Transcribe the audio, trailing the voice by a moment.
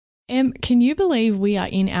Can you believe we are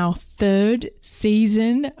in our 3rd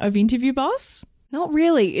season of Interview Boss? Not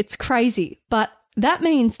really. It's crazy. But that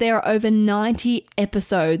means there are over 90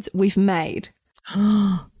 episodes we've made.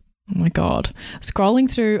 Oh my God. Scrolling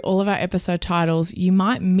through all of our episode titles, you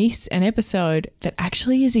might miss an episode that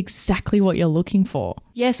actually is exactly what you're looking for.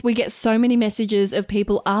 Yes, we get so many messages of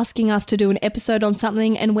people asking us to do an episode on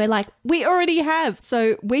something and we're like, we already have.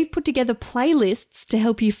 So we've put together playlists to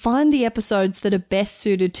help you find the episodes that are best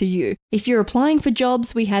suited to you. If you're applying for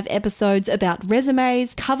jobs, we have episodes about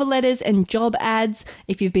resumes, cover letters, and job ads.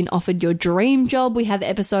 If you've been offered your dream job, we have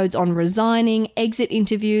episodes on resigning, exit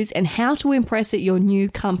interviews, and how to impress at your new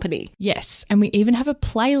company. Yes, and we even have a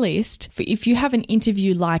playlist for if you have an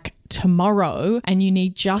interview like tomorrow and you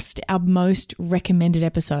need just our most recommended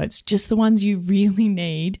episodes, just the ones you really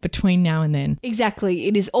need between now and then. Exactly.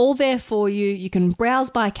 It is all there for you. You can browse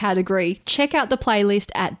by category. Check out the playlist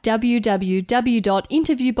at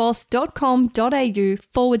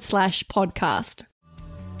www.interviewboss.com.au/podcast.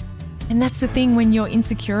 And that's the thing, when you're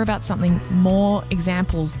insecure about something, more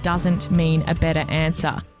examples doesn't mean a better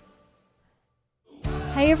answer.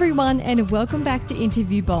 Hey everyone, and welcome back to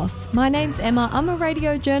Interview Boss. My name's Emma, I'm a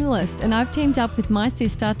radio journalist, and I've teamed up with my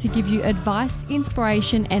sister to give you advice,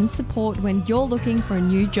 inspiration, and support when you're looking for a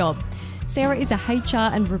new job. Sarah is a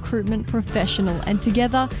HR and recruitment professional, and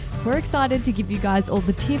together we're excited to give you guys all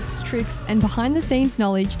the tips, tricks, and behind the scenes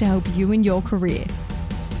knowledge to help you in your career.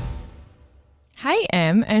 Hey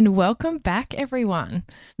Em, and welcome back everyone.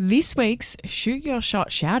 This week's Shoot Your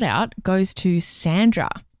Shot shout out goes to Sandra.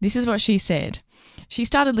 This is what she said. She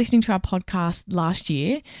started listening to our podcast last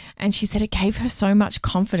year and she said it gave her so much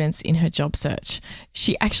confidence in her job search.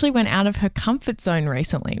 She actually went out of her comfort zone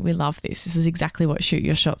recently. We love this. This is exactly what Shoot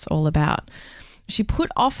Your Shot's all about. She put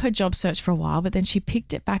off her job search for a while, but then she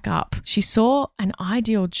picked it back up. She saw an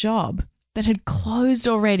ideal job that had closed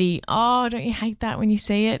already. Oh, don't you hate that when you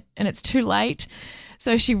see it and it's too late?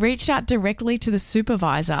 So she reached out directly to the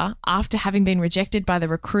supervisor after having been rejected by the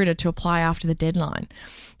recruiter to apply after the deadline.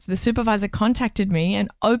 So the supervisor contacted me and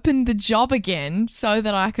opened the job again so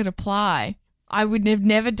that I could apply. I would have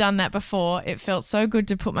never done that before. It felt so good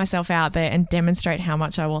to put myself out there and demonstrate how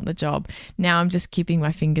much I want the job. Now I'm just keeping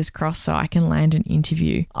my fingers crossed so I can land an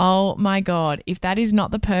interview. Oh my God, if that is not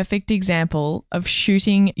the perfect example of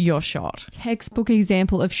shooting your shot. Textbook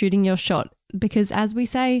example of shooting your shot. Because as we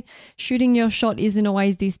say, shooting your shot isn't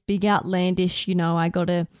always this big outlandish, I got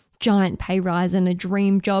a giant pay rise and a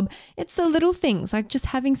dream job. It's the little things like just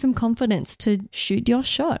having some confidence to shoot your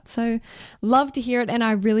shot. So love to hear it, and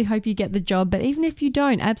I really hope you get the job. But even if you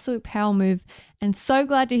don't, absolute power move, and so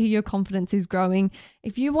glad to hear your confidence is growing.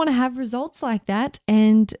 If you want to have results like that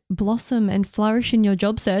and blossom and flourish in your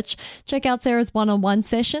job search, check out Sarah's one-on-one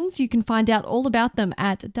sessions. You can find out all about them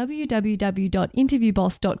at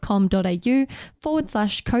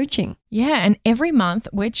www.interviewboss.com.au/coaching. Yeah, and every month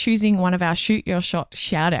we're choosing one of our Shoot Your Shot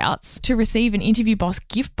shout outs to receive an Interview Boss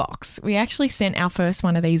gift box. We actually sent our first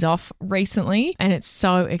one of these off recently and it's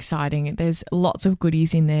so exciting. There's lots of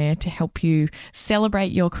goodies in there to help you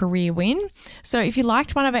celebrate your career win. So if you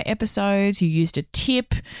liked one of our episodes, you used a tip,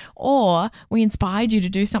 or we inspired you to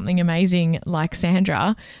do something amazing like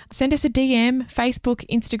Sandra, send us a DM, Facebook,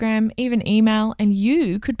 Instagram, even email, and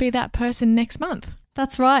you could be that person next month.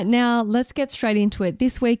 That's right. Now let's get straight into it.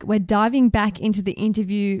 This week, we're diving back into the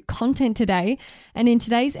interview content today. And in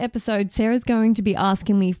today's episode, Sarah's going to be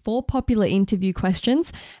asking me 4 popular interview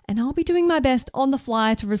questions, and I'll be doing my best on the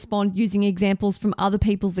fly to respond using examples from other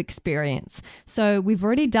people's experience. So we've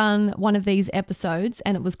already done one of these episodes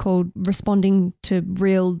and it was called Responding to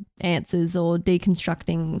Real Answers or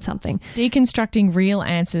Deconstructing something. Deconstructing real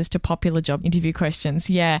answers to popular job interview questions.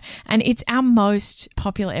 Yeah. And it's our most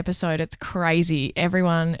popular episode. It's crazy.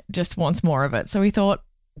 Everyone just wants more of it. So we thought,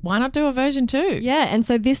 why not do a version 2? Yeah. And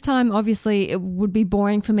so this time, obviously, it would be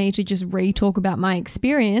boring for me to just re-talk about my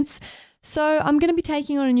experience. So I'm going to be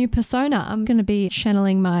taking on a new persona. I'm going to be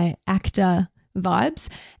channeling my actor vibes,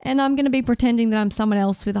 and I'm going to be pretending that I'm someone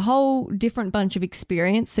else with a whole different bunch of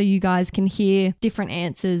experience so you guys can hear different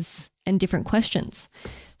answers and different questions.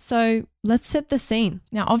 So let's set the scene.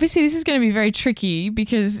 Now, obviously, this is going to be very tricky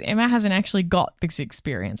because Emma hasn't actually got this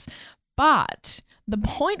experience. But the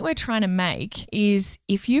point we're trying to make is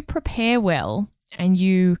if you prepare well and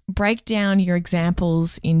you break down your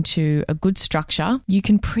examples into a good structure, you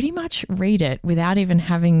can pretty much read it without even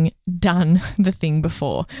having done the thing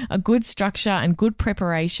before. A good structure and good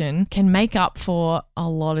preparation can make up for a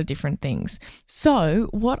lot of different things. So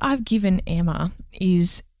what I've given Emma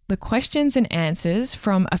is the questions and answers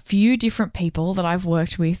from a few different people that I've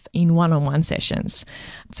worked with in one-on-one sessions.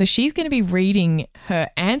 So she's going to be reading her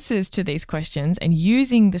answers to these questions and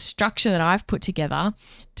using the structure that I've put together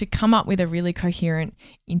to come up with a really coherent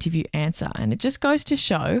interview answer. And it just goes to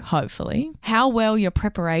show, hopefully, how well your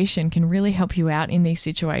preparation can really help you out in these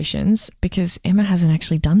situations, because Emma hasn't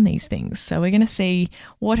actually done these things. So we're going to see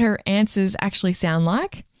what her answers actually sound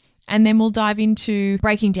like, and then we'll dive into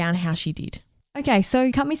breaking down how she did. Okay, so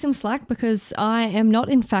cut me some slack because I am not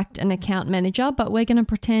in fact an account manager, but we're going to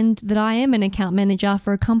pretend that I am an account manager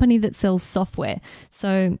for a company that sells software.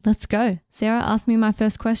 So let's go. Sarah, ask me my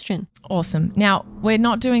first question. Awesome. Now, we're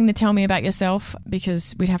not doing the tell me about yourself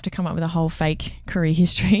because we'd have to come up with a whole fake career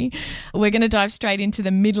history. We're going to dive straight into the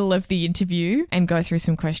middle of the interview and go through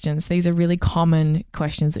some questions. These are really common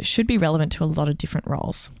questions that should be relevant to a lot of different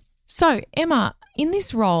roles. So, Emma, in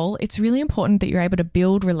this role, it's really important that you're able to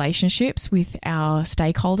build relationships with our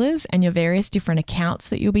stakeholders and your various different accounts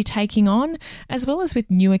that you'll be taking on, as well as with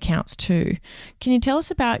new accounts too. Can you tell us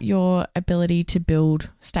about your ability to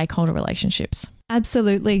build stakeholder relationships?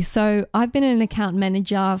 Absolutely. So I've been an account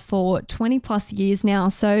manager for 20 plus years now.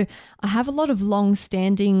 So I have a lot of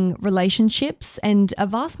long-standing relationships, and a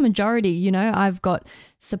vast majority, I've got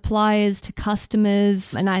suppliers to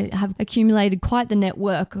customers, and I have accumulated quite the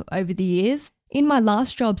network over the years. In my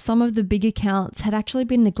last job, some of the big accounts had actually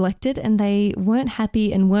been neglected and they weren't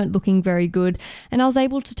happy and weren't looking very good. And I was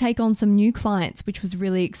able to take on some new clients, which was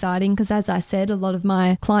really exciting because, as I said, a lot of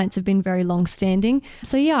my clients have been very long standing.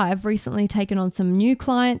 So yeah, I've recently taken on some new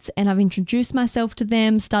clients and I've introduced myself to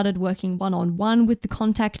them, started working one-on-one with the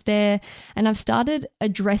contact there, and I've started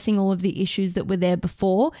addressing all of the issues that were there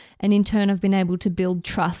before. And in turn, I've been able to build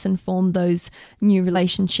trust and form those new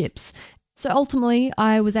relationships. So ultimately,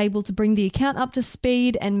 I was able to bring the account up to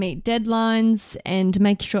speed and meet deadlines and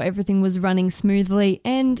make sure everything was running smoothly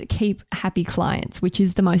and keep happy clients, which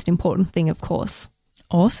is the most important thing, of course.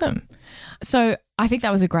 Awesome. So I think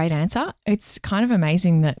that was a great answer. It's kind of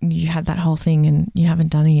amazing that you had that whole thing and you haven't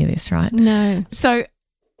done any of this, right? No. So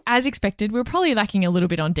as expected, we're probably lacking a little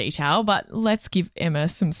bit on detail, but let's give Emma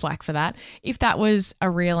some slack for that. If that was a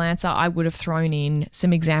real answer, I would have thrown in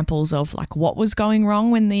some examples of like what was going wrong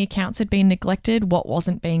when the accounts had been neglected, what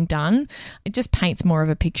wasn't being done. It just paints more of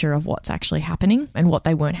a picture of what's actually happening and what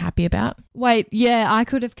they weren't happy about. Wait, yeah, I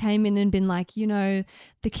could have came in and been like,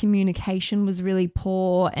 the communication was really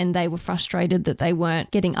poor and they were frustrated that they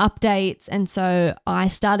weren't getting updates. And so I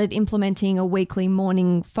started implementing a weekly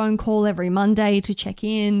morning phone call every Monday to check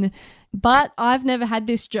in. But I've never had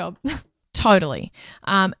this job. Totally.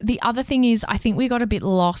 The other thing is, I think we got a bit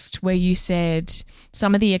lost where you said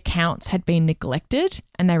some of the accounts had been neglected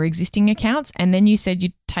and they were existing accounts. And then you said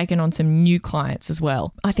you'd taken on some new clients as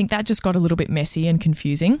well. I think that just got a little bit messy and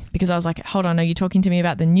confusing because I was like, hold on, are you talking to me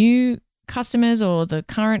about the new customers or the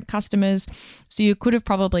current customers? So you could have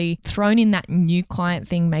probably thrown in that new client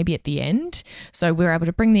thing maybe at the end. So we were able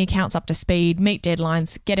to bring the accounts up to speed, meet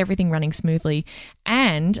deadlines, get everything running smoothly.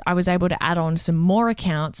 And I was able to add on some more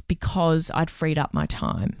accounts because I'd freed up my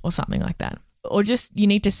time or something like that. Or just you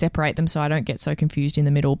need to separate them so I don't get so confused in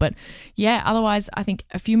the middle. But yeah, otherwise I think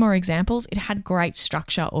a few more examples. It had great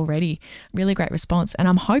structure already, really great response. And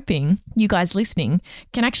I'm hoping you guys listening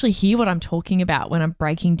can actually hear what I'm talking about when I'm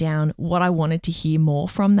breaking down what I wanted to hear more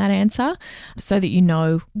from that answer so that you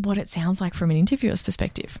know what it sounds like from an interviewer's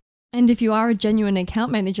perspective. And if you are a genuine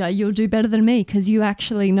account manager, you'll do better than me because you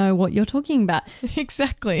actually know what you're talking about.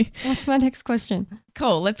 Exactly. What's my next question?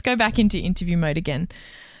 Cool. Let's go back into interview mode again.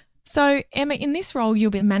 So, Emma, in this role,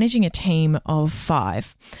 you'll be managing a team of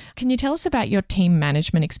 5. Can you tell us about your team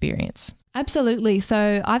management experience? Absolutely.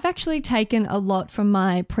 So I've actually taken a lot from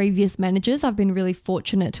my previous managers. I've been really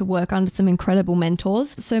fortunate to work under some incredible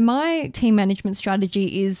mentors. So my team management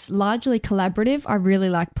strategy is largely collaborative. I really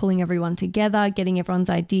like pulling everyone together, getting everyone's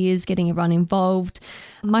ideas, getting everyone involved.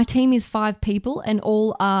 My team is 5 people and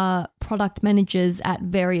all are product managers at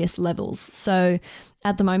various levels. So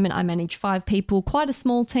at the moment, I manage 5 people, quite a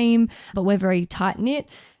small team, but we're very tight-knit.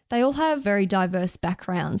 They all have very diverse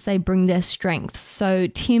backgrounds. They bring their strengths. So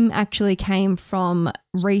Tim actually came from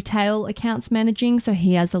retail accounts managing, so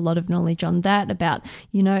he has a lot of knowledge on that about,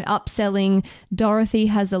 upselling. Dorothy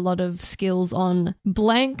has a lot of skills on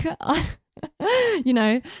blank.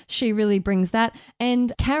 She really brings that.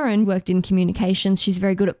 And Karen worked in communications. She's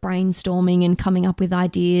very good at brainstorming and coming up with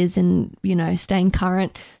ideas and, staying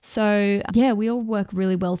current. So yeah, we all work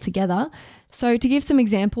really well together. So to give some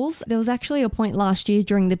examples, there was actually a point last year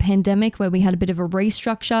during the pandemic where we had a bit of a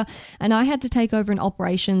restructure and I had to take over an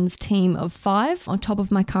operations team of 5 on top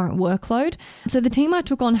of my current workload. So the team I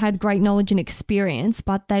took on had great knowledge and experience,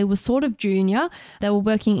 but they were sort of junior. They were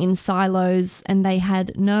working in silos and they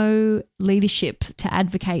had no leadership to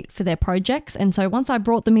advocate for their projects. And so once I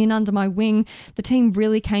brought them in under my wing, the team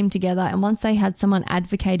really came together. And once they had someone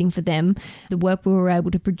advocating for them, the work we were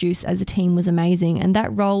able to produce as a team was amazing. And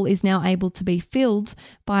that role is now able to be filled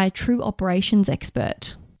by a true operations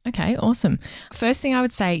expert. Okay, awesome. First thing I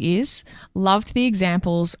would say is loved the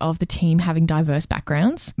examples of the team having diverse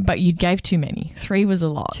backgrounds, but you gave too many. 3 was a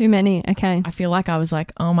lot. Too many, okay. I feel like I was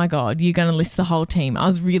like, oh my God, you're going to list the whole team. I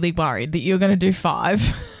was really worried that you were going to do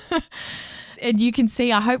 5. And you can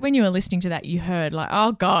see, I hope when you were listening to that, you heard like,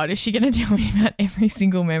 oh God, is she going to tell me about every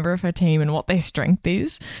single member of her team and what their strength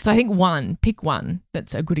is? So I think pick one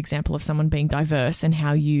that's a good example of someone being diverse and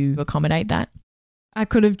how you accommodate that. I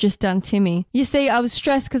could have just done Timmy. You see, I was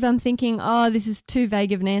stressed because I'm thinking, oh, this is too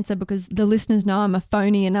vague of an answer because the listeners know I'm a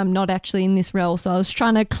phony and I'm not actually in this role. So I was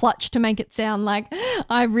trying to clutch to make it sound like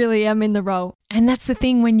I really am in the role. And that's the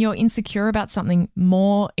thing, when you're insecure about something,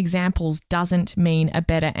 more examples doesn't mean a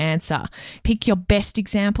better answer. Pick your best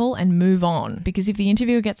example and move on, because if the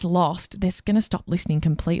interviewer gets lost, they're going to stop listening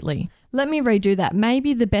completely. Let me redo that.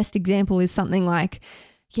 Maybe the best example is something like,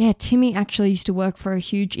 yeah, Timmy actually used to work for a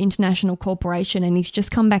huge international corporation and he's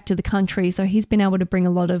just come back to the country. So he's been able to bring a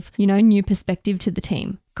lot of, new perspective to the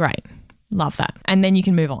team. Great. Love that. And then you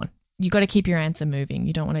can move on. You got to keep your answer moving.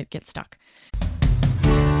 You don't want to get stuck.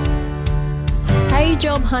 Hey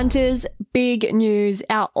job hunters, big news.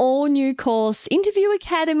 Our all new course, Interview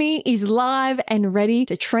Academy, is live and ready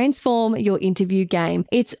to transform your interview game.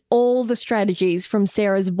 It's all the strategies from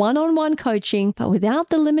Sarah's one-on-one coaching, but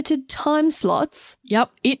without the limited time slots.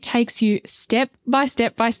 Yep, it takes you step by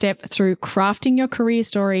step through crafting your career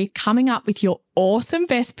story, coming up with your awesome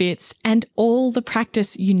best bits and all the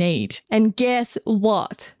practice you need. And guess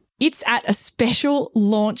what? It's at a special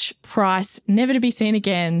launch price, never to be seen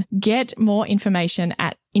again. Get more information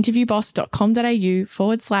at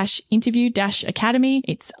interviewboss.com.au/interview-academy.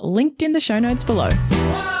 It's linked in the show notes below.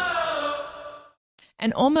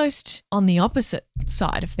 And almost on the opposite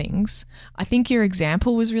side of things, I think your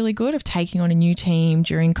example was really good of taking on a new team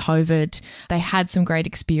during COVID. They had some great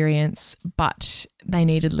experience, but they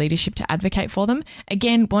needed leadership to advocate for them.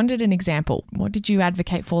 Again, wanted an example. What did you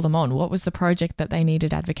advocate for them on? What was the project that they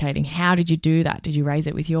needed advocating? How did you do that? Did you raise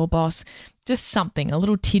it with your boss? Just something, a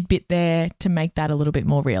little tidbit there to make that a little bit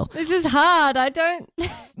more real. This is hard.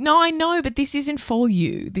 No, I know, but this isn't for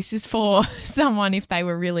you. This is for someone if they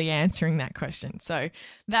were really answering that question. So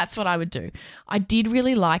that's what I would do. I did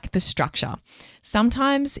really like the structure.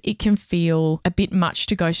 Sometimes it can feel a bit much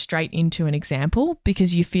to go straight into an example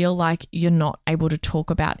because you feel like you're not able to talk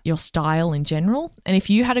about your style in general. And if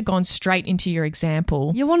you had gone straight into your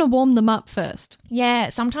example, you want to warm them up first. Yeah,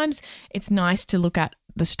 sometimes it's nice to look at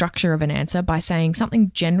the structure of an answer by saying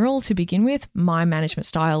something general to begin with. My management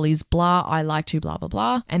style is blah, I like to blah, blah,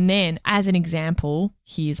 blah. And then as an example,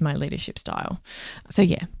 here's my leadership style. So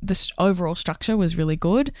yeah, the overall structure was really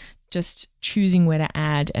good. Just choosing where to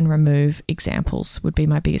add and remove examples would be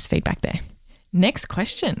my biggest feedback there. Next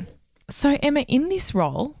question. So Emma, in this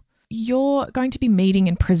role, you're going to be meeting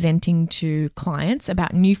and presenting to clients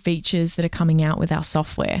about new features that are coming out with our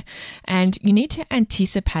software. And you need to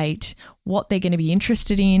anticipate what they're going to be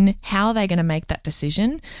interested in, how they're going to make that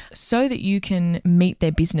decision so that you can meet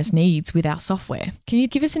their business needs with our software. Can you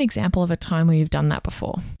give us an example of a time where you've done that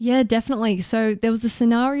before? Yeah, definitely. So there was a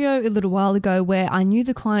scenario a little while ago where I knew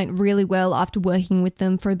the client really well after working with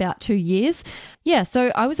them for about 2 years. Yeah,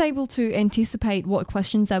 so I was able to anticipate what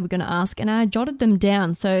questions they were going to ask and I jotted them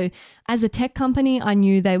down. So as a tech company, I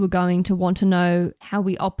knew they were going to want to know how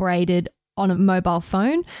we operated on a mobile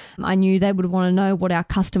phone. I knew they would want to know what our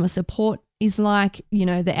customer support is like,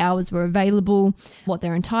 the hours were available, what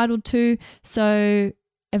they're entitled to. So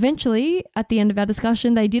eventually, at the end of our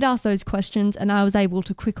discussion, they did ask those questions and I was able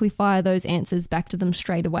to quickly fire those answers back to them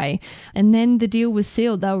straight away. And then the deal was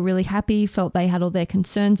sealed. They were really happy, felt they had all their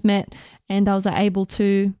concerns met, and I was able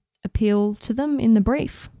to appeal to them in the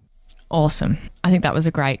brief. Awesome. I think that was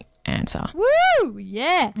a great answer. Woo!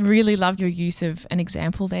 Yeah. Really loved your use of an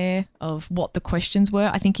example there of what the questions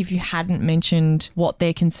were. I think if you hadn't mentioned what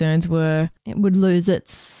their concerns were, it would lose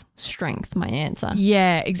its strength, my answer.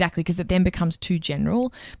 Yeah, exactly, because it then becomes too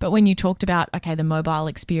general. But when you talked about, okay, the mobile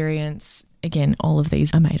experience, again, all of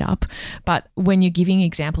these are made up, but when you're giving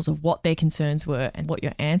examples of what their concerns were and what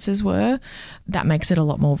your answers were, that makes it a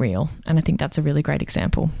lot more real. And I think that's a really great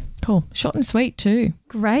example. Cool. Short and sweet too.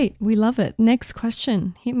 Great. We love it. Next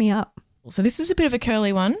question. Hit me up. So this is a bit of a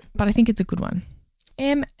curly one, but I think it's a good one.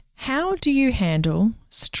 Em, how do you handle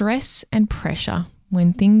stress and pressure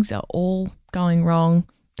when things are all going wrong?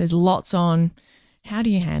 There's lots on. How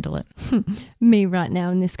do you handle it? Me right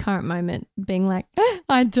now in this current moment being like,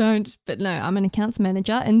 I don't. But no, I'm an accounts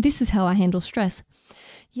manager and this is how I handle stress.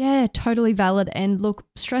 Yeah, totally valid. And look,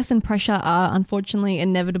 stress and pressure are unfortunately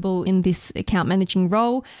inevitable in this account managing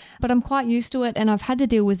role, but I'm quite used to it and I've had to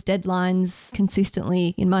deal with deadlines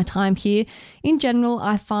consistently in my time here. In general,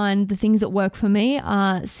 I find the things that work for me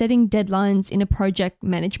are setting deadlines in a project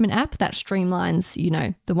management app that streamlines,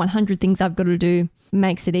 the 100 things I've got to do,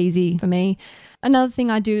 makes it easy for me. Another thing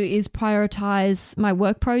I do is prioritize my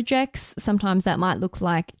work projects. Sometimes that might look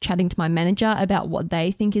like chatting to my manager about what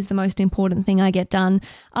they think is the most important thing I get done.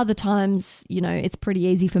 Other times, it's pretty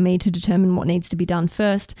easy for me to determine what needs to be done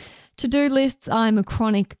first. To-do lists, I'm a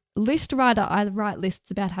chronic list writer. I write lists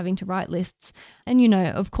about having to write lists. And,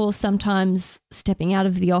 of course, sometimes stepping out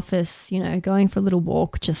of the office, going for a little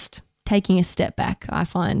walk, just taking a step back, I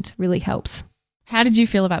find really helps. How did you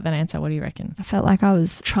feel about that answer? What do you reckon? I felt like I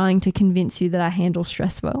was trying to convince you that I handle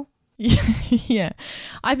stress well. Yeah.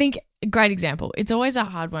 I think a great example. It's always a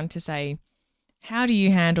hard one to say, how do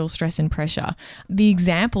you handle stress and pressure? The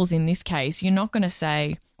examples in this case, you're not going to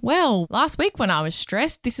say, well, last week when I was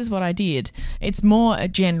stressed, this is what I did. It's more a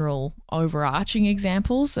general overarching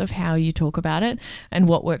examples of how you talk about it and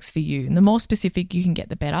what works for you. And the more specific you can get,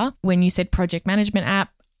 the better. When you said project management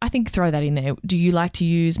app, I think throw that in there. Do you like to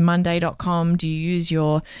use Monday.com? Do you use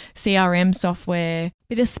your CRM software?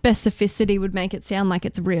 Bit of specificity would make it sound like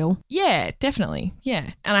it's real. Yeah, definitely. Yeah.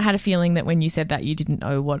 And I had a feeling that when you said that, you didn't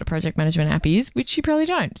know what a project management app is, which you probably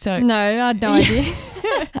don't. So no, I had no idea.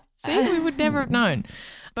 See, we would never have known.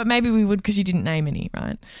 But maybe we would because you didn't name any,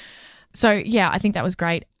 right? So, yeah, I think that was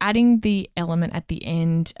great. Adding the element at the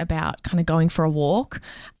end about kind of going for a walk,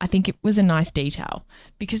 I think it was a nice detail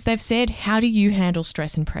because they've said, how do you handle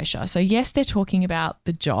stress and pressure? So, yes, they're talking about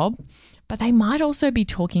the job, but they might also be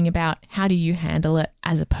talking about how do you handle it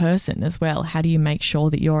as a person as well? How do you make sure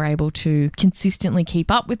that you're able to consistently keep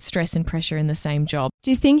up with stress and pressure in the same job?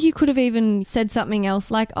 Do you think you could have even said something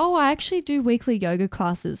else like, oh, I actually do weekly yoga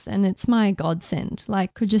classes and it's my godsend?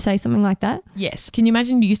 Like, could you say something like that? Yes. Can you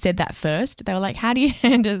imagine you said that first? They were like, how do you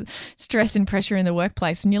handle stress and pressure in the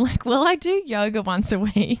workplace? And you're like, well, I do yoga once a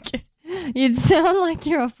week. You'd sound like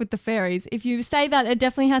you're off with the fairies. If you say that, it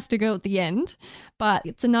definitely has to go at the end. But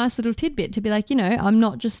it's a nice little tidbit to be like, I'm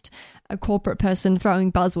not just a corporate person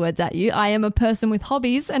throwing buzzwords at you. I am a person with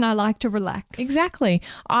hobbies and I like to relax. Exactly.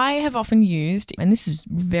 I have often used, and this is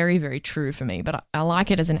very, very true for me, but I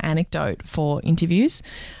like it as an anecdote for interviews.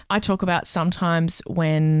 I talk about sometimes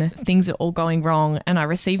when things are all going wrong and I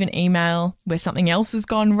receive an email where something else has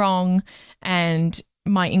gone wrong and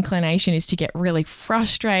my inclination is to get really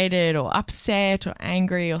frustrated or upset or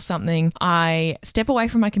angry or something, I step away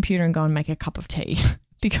from my computer and go and make a cup of tea.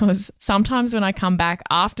 Because sometimes when I come back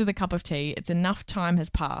after the cup of tea, it's enough time has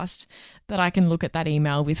passed that I can look at that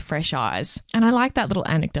email with fresh eyes. And I like that little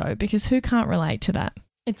anecdote because who can't relate to that?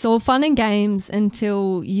 It's all fun and games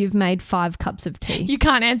until you've made 5 cups of tea. You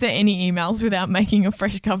can't answer any emails without making a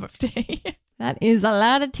fresh cup of tea. That is a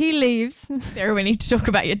lot of tea leaves. Sarah, we need to talk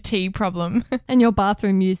about your tea problem. And your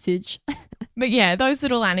bathroom usage. But yeah, those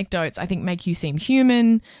little anecdotes I think make you seem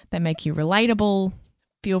human. They make you relatable.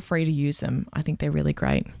 Feel free to use them. I think they're really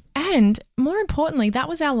great. And more importantly, that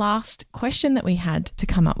was our last question that we had to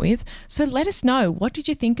come up with. So let us know, what did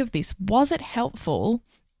you think of this? Was it helpful,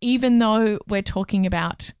 even though we're talking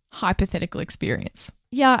about hypothetical experience?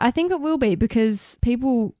 Yeah, I think it will be because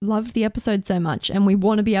people loved the episode so much and we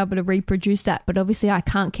want to be able to reproduce that. But obviously I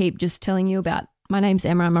can't keep just telling you about, my name's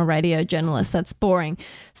Emma, I'm a radio journalist. That's boring.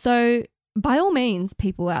 So by all means,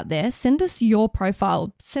 people out there, send us your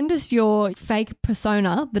profile. Send us your fake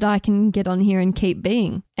persona that I can get on here and keep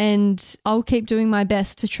being. And I'll keep doing my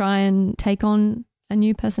best to try and take on a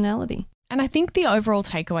new personality. And I think the overall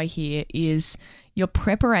takeaway here is your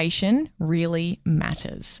preparation really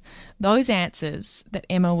matters. Those answers that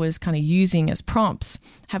Emma was kind of using as prompts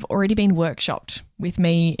have already been workshopped with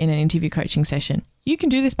me in an interview coaching session. You can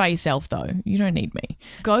do this by yourself though. You don't need me.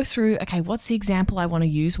 Go through, okay, what's the example I want to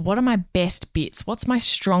use? What are my best bits? What's my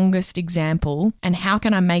strongest example? And how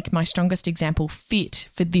can I make my strongest example fit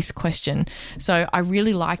for this question? So I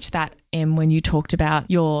really liked that, Em, when you talked about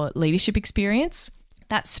your leadership experience.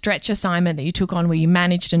 That stretch assignment that you took on where you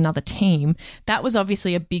managed another team, that was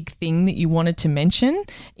obviously a big thing that you wanted to mention,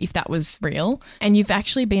 if that was real. And you've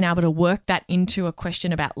actually been able to work that into a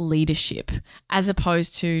question about leadership, as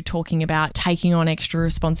opposed to talking about taking on extra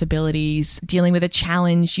responsibilities, dealing with a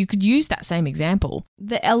challenge. You could use that same example.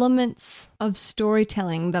 The elements of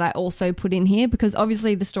storytelling that I also put in here, because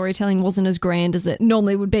obviously the storytelling wasn't as grand as it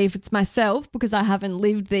normally would be if it's myself, because I haven't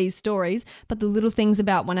lived these stories, but the little things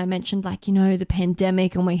about when I mentioned, like, you know, the pandemic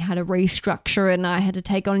and we had to restructure and I had to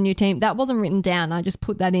take on a new team, that wasn't written down. I just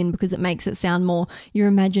put that in because it makes it sound more, you're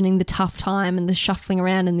imagining the tough time and the shuffling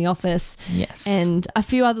around in the office. Yes. And a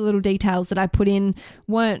few other little details that I put in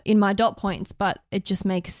weren't in my dot points, but it just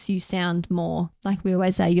makes you sound more, like we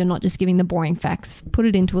always say, you're not just giving the boring facts. Put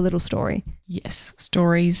it into a little story. Yes.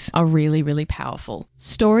 Stories are really, really powerful.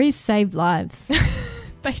 Stories save lives.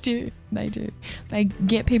 They do. They do. They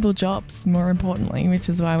get people jobs, more importantly, which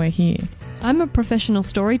is why we're here. I'm a professional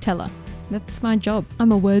storyteller. That's my job.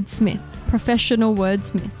 I'm a wordsmith. Professional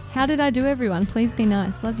wordsmith. How did I do, everyone? Please be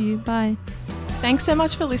nice. Love you. Bye. Thanks so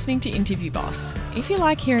much for listening to Interview Boss. If you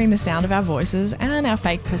like hearing the sound of our voices and our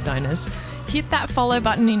fake personas, hit that follow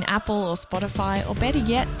button in Apple or Spotify, or better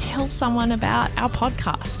yet, tell someone about our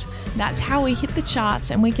podcast. That's how we hit the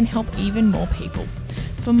charts and we can help even more people.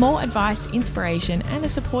 For more advice, inspiration, and a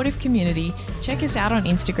supportive community, check us out on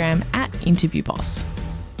Instagram at InterviewBoss.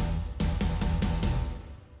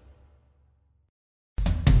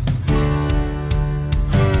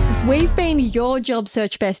 If we've been your job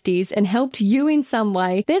search besties and helped you in some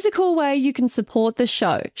way, there's a cool way you can support the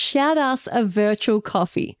show. Shout us a virtual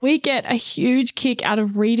coffee. We get a huge kick out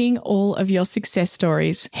of reading all of your success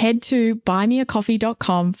stories. Head to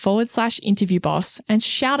buymeacoffee.com/interviewboss and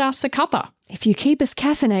shout us a cuppa. If you keep us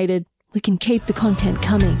caffeinated, we can keep the content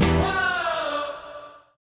coming.